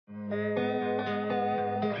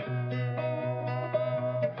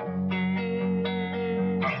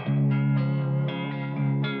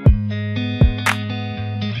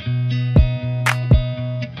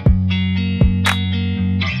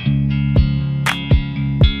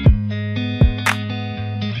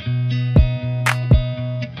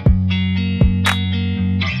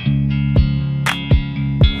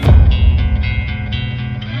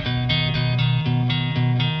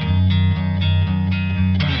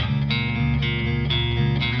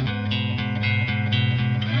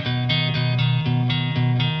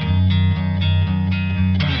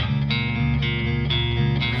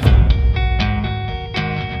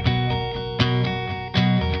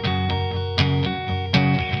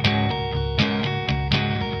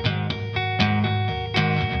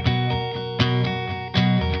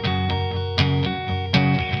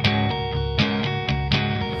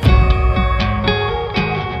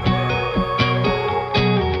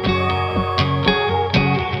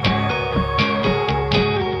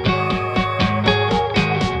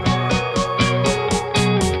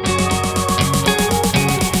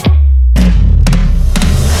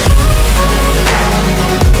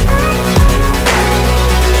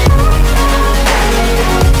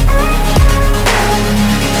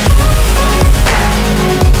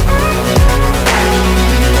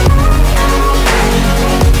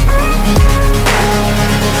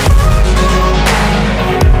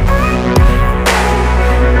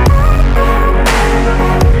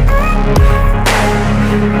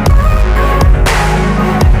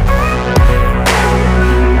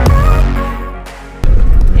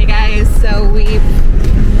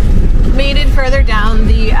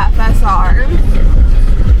FSR.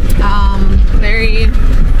 Very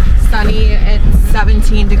sunny. It's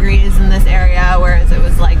 17 degrees in this area, whereas it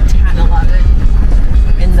was like 10,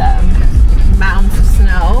 11 in the mountains of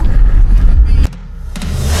snow.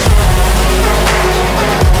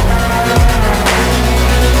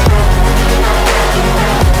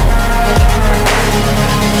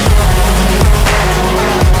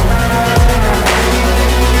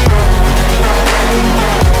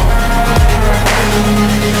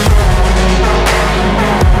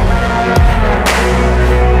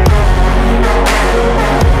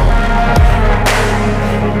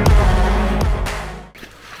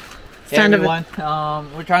 Hey everyone,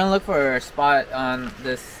 we're trying to look for a spot on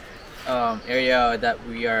this area that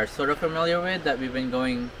we are sort of familiar with, that we've been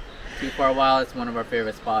going to for a while. It's one of our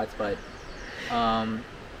favorite spots, but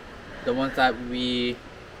the ones that we're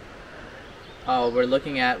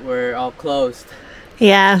looking at were all closed.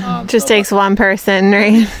 Yeah, just takes one person,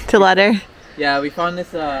 right, to let her. Yeah, we found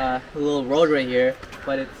this little road right here,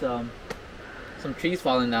 but it's some trees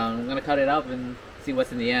falling down. We're gonna cut it up and see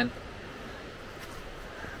what's in the end.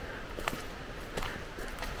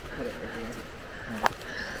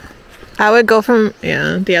 I would go from,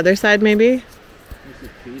 the other side maybe. There's a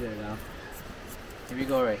tree there though. Maybe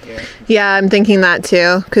go right here. Yeah, I'm thinking that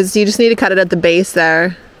too, because you just need to cut it at the base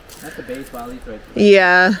there. That's the base, while he's right there.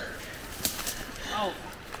 Yeah. Oh,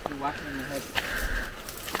 you're whacking in the head.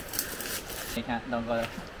 You can't, don't go there.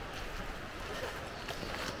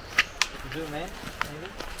 Zoom in, maybe?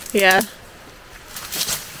 Yeah.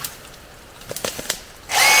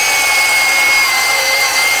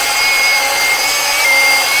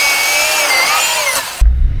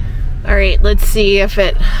 Alright, let's see if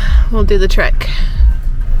it will do the trick.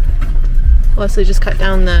 Leslie just cut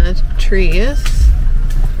down the trees.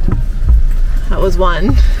 That was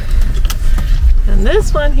one. And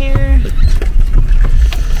this one here.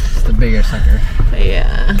 It's the bigger sucker.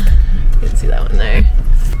 Yeah, you can see that one there.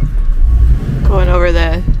 Going over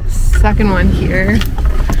the second one here.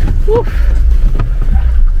 Woo.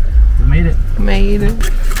 We made it. Made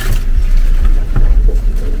it.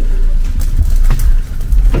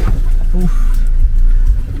 Oof.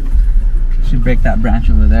 Should break that branch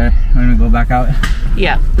over there. We're gonna go back out.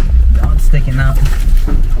 Yeah. That one's sticking out.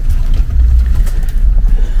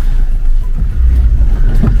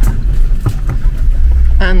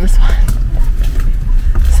 And this one.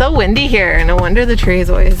 So windy here. No wonder the tree is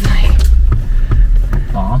always like.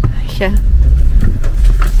 Bomb. Yeah.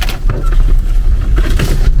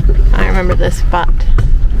 I remember this spot.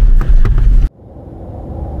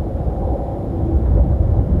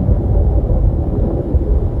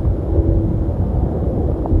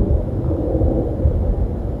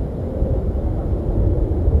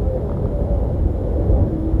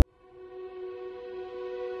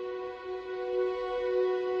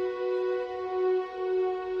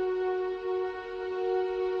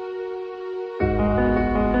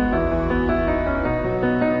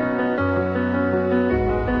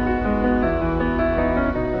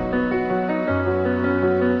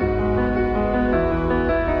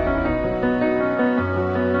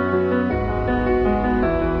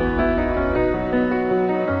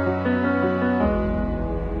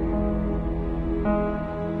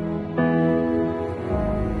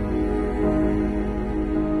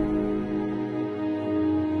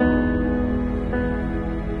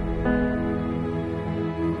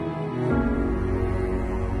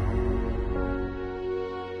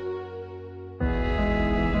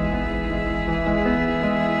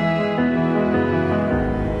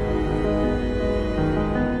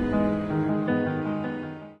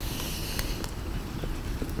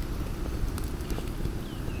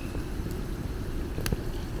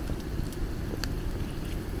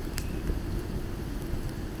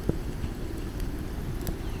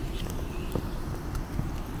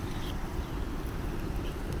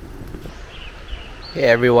 Hey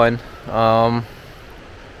everyone,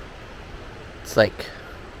 it's like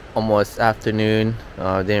almost afternoon.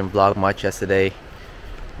 Didn't vlog much yesterday.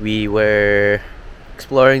 We were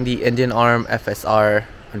exploring the Indian Arm FSR.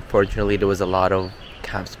 Unfortunately, there was a lot of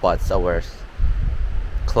camp spots that were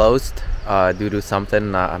closed due to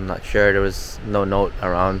something. I'm not sure. There was no note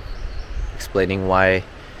around explaining why.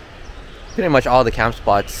 Pretty much all the camp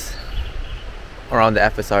spots around the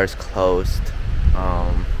FSR is closed.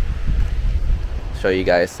 Show you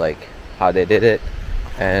guys like how they did it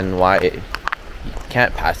and why you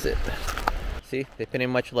can't pass it. See, they pretty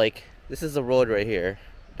much like, this is the road right here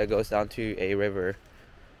that goes down to a river,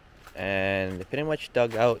 and they pretty much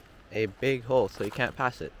dug out a big hole so you can't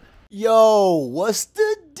pass it. Yo, what's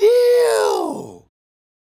the deal?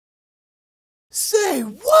 Say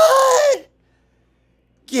what?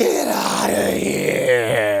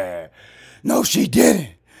 No, she didn't.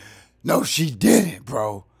 No, she didn't,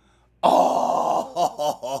 bro. Oh,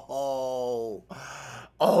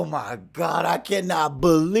 oh my God. I cannot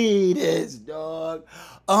believe this, dog.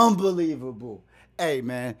 Unbelievable. Hey,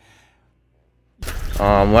 man.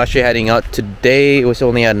 We're actually heading out today. It was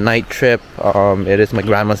only a night trip. It is my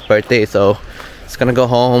grandma's birthday, so just gonna go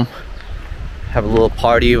home, have a little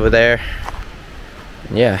party over there.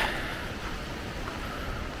 Yeah.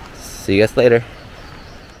 See you guys later.